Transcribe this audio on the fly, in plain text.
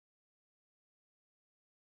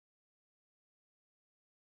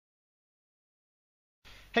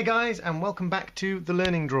Hey guys, and welcome back to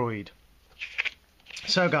Thelearningdroid.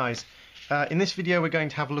 So guys, in this video we're going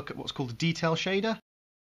to have a look at what's called a detail shader.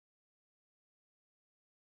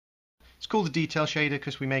 It's called a detail shader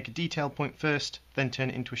because we make a detail point first, then turn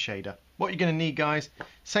it into a shader. What you're going to need, guys,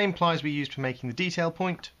 same pliers we used for making the detail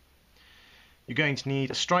point. You're going to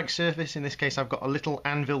need a strike surface. In this case I've got a little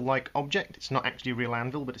anvil-like object. It's not actually a real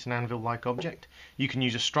anvil, but it's an anvil-like object. You can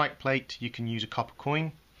use a strike plate, you can use a copper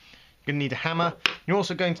coin. You're going to need a hammer. You're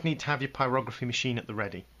also going to need to have your pyrography machine at the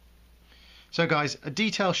ready. So guys, a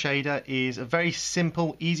detail shader is a very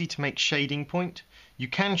simple, easy to make shading point. You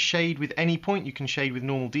can shade with any point, you can shade with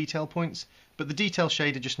normal detail points, but the detail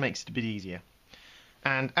shader just makes it a bit easier.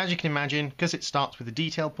 And as you can imagine, because it starts with a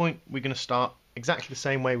detail point, we're going to start exactly the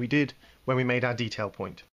same way we did when we made our detail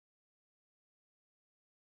point.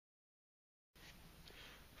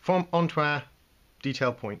 From onto our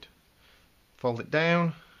detail point. Fold it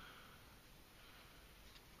down.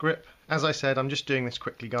 Grip. As I said, I'm just doing this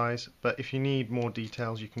quickly, guys, but if you need more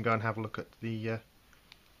details you can go and have a look at the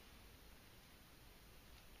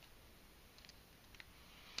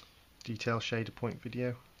detail shader point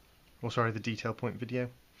video, or sorry, the detail point video,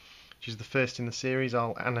 which is the first in the series.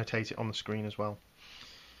 I'll annotate it on the screen as well.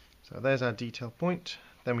 So there's our detail point.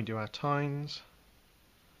 Then we do our tines.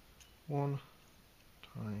 1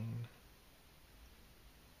 tine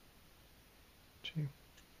 2.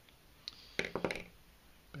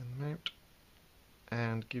 Bend them out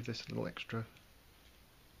and give this a little extra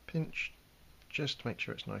pinch just to make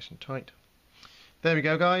sure it's nice and tight. There we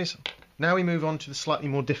go, guys. Now we move on to the slightly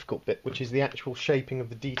more difficult bit, which is the actual shaping of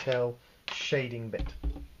the detail shading bit.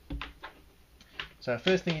 So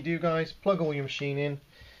first thing you do, guys, plug all your machine in,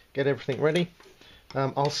 get everything ready.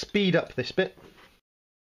 I'll speed up this bit.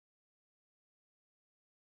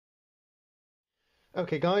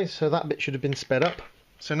 Okay guys, so that bit should have been sped up.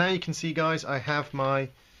 So now you can see, guys, I have my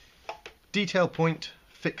detail point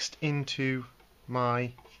fixed into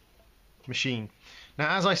my machine.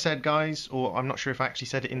 Now, as I said, guys, or I'm not sure if I actually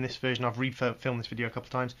said it in this version, I've refilmed this video a couple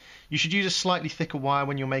of times, you should use a slightly thicker wire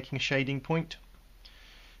when you're making a shading point.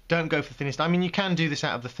 Don't go for the thinnest. I mean, you can do this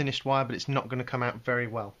out of the thinnest wire, but it's not going to come out very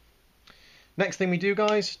well. Next thing we do,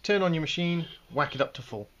 guys, turn on your machine, whack it up to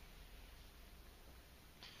full.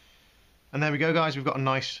 And there we go, guys, we've got a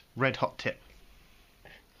nice red hot tip.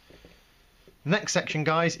 The next section,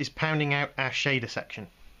 guys, is pounding out our shader section.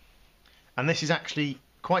 And this is actually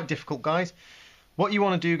quite difficult, guys. What you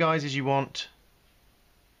want to do, guys, is you want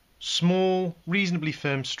small, reasonably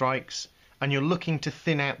firm strikes, and you're looking to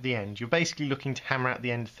thin out the end. You're basically looking to hammer out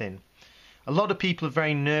the end thin. A lot of people are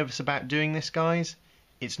very nervous about doing this, guys.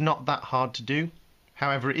 It's not that hard to do.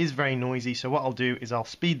 However, it is very noisy, so what I'll do is I'll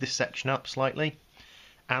speed this section up slightly,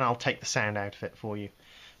 and I'll take the sound out of it for you.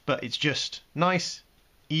 But it's just nice,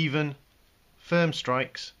 even, firm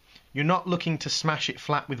strikes. You're not looking to smash it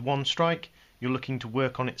flat with one strike, you're looking to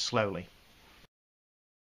work on it slowly.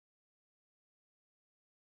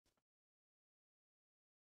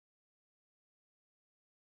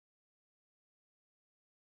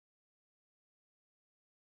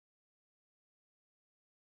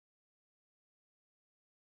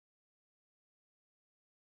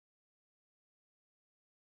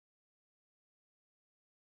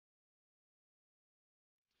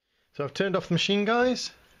 So I've turned off the machine,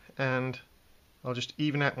 guys, and I'll just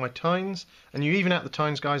even out my tines. And you even out the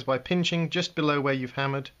tines, guys, by pinching just below where you've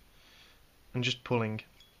hammered and just pulling.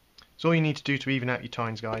 It's all you need to do to even out your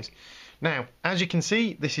tines, guys. Now, as you can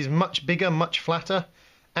see, this is much bigger, much flatter,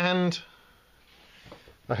 and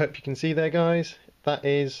I hope you can see there, guys, that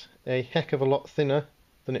is a heck of a lot thinner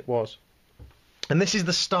than it was. And this is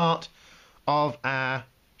the start of our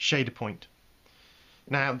shader point.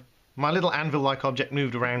 Now, my little anvil-like object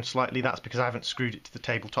moved around slightly. That's because I haven't screwed it to the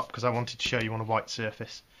tabletop because I wanted to show you on a white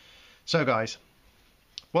surface. So guys,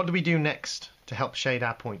 what do we do next to help shade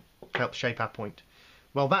our point, to help shape our point?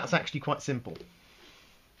 Well, that's actually quite simple.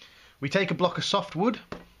 We take a block of soft wood,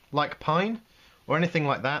 like pine, or anything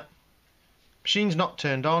like that. Machine's not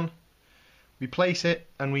turned on. We place it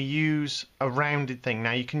and we use a rounded thing.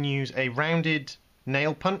 Now you can use a rounded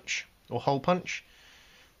nail punch or hole punch.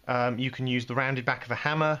 You can use the rounded back of a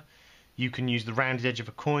hammer. You can use the rounded edge of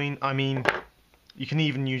a coin. I mean, you can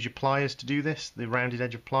even use your pliers to do this, the rounded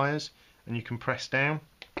edge of pliers, and you can press down.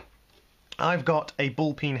 I've got a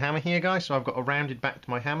ball peen hammer here, guys, so I've got a rounded back to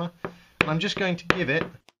my hammer, and I'm just going to give it a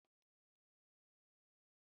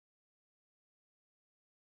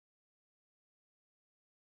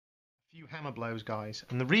few hammer blows, guys.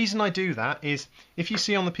 And the reason I do that is, if you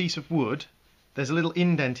see on the piece of wood, there's a little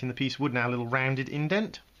indent in the piece of wood now, a little rounded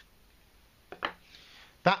indent.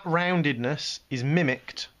 That roundedness is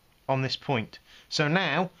mimicked on this point. So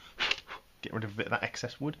now, get rid of a bit of that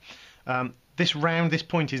excess wood. This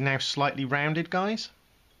point is now slightly rounded, guys,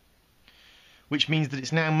 which means that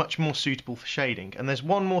it's now much more suitable for shading. And there's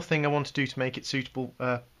one more thing I want to do to make it suitable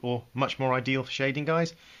or much more ideal for shading,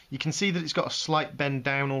 guys. You can see that it's got a slight bend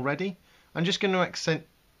down already. I'm just going to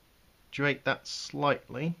accentuate that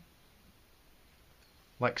slightly,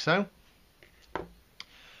 like so.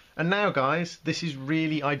 And now, guys, this is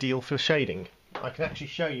really ideal for shading. I can actually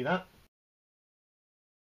show you that.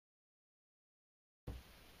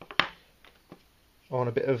 On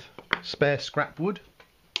a bit of spare scrap wood.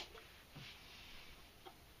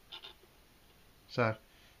 So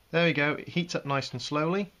there we go, it heats up nice and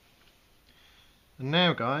slowly. And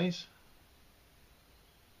now, guys,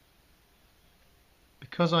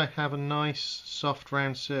 because I have a nice soft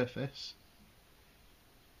round surface,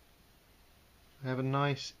 I have a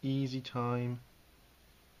nice easy time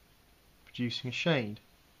producing a shade.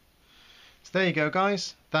 So there you go,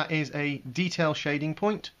 guys, that is a detail shading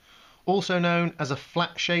point, also known as a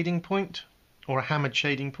flat shading point or a hammered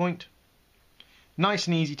shading point. Nice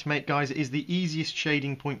and easy to make, guys. It is the easiest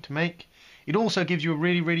shading point to make. It also gives you a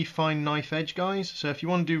really fine knife edge, guys, so if you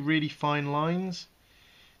want to do really fine lines,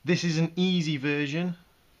 this is an easy version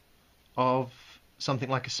of something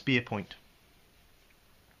like a spear point.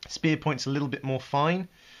 Spear point's a little bit more fine,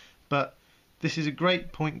 but this is a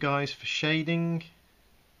great point, guys, for shading,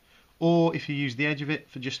 or if you use the edge of it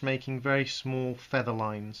for just making very small feather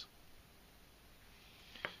lines.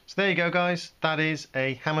 So there you go, guys, that is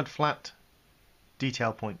a hammered flat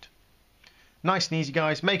detail point. Nice and easy,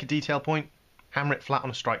 guys. Make a detail point, hammer it flat on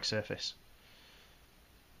a strike surface.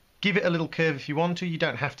 Give it a little curve if you want to. You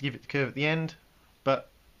don't have to give it the curve at the end, but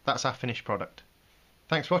that's our finished product.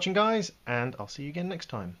 Thanks for watching, guys, and I'll see you again next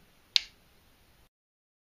time.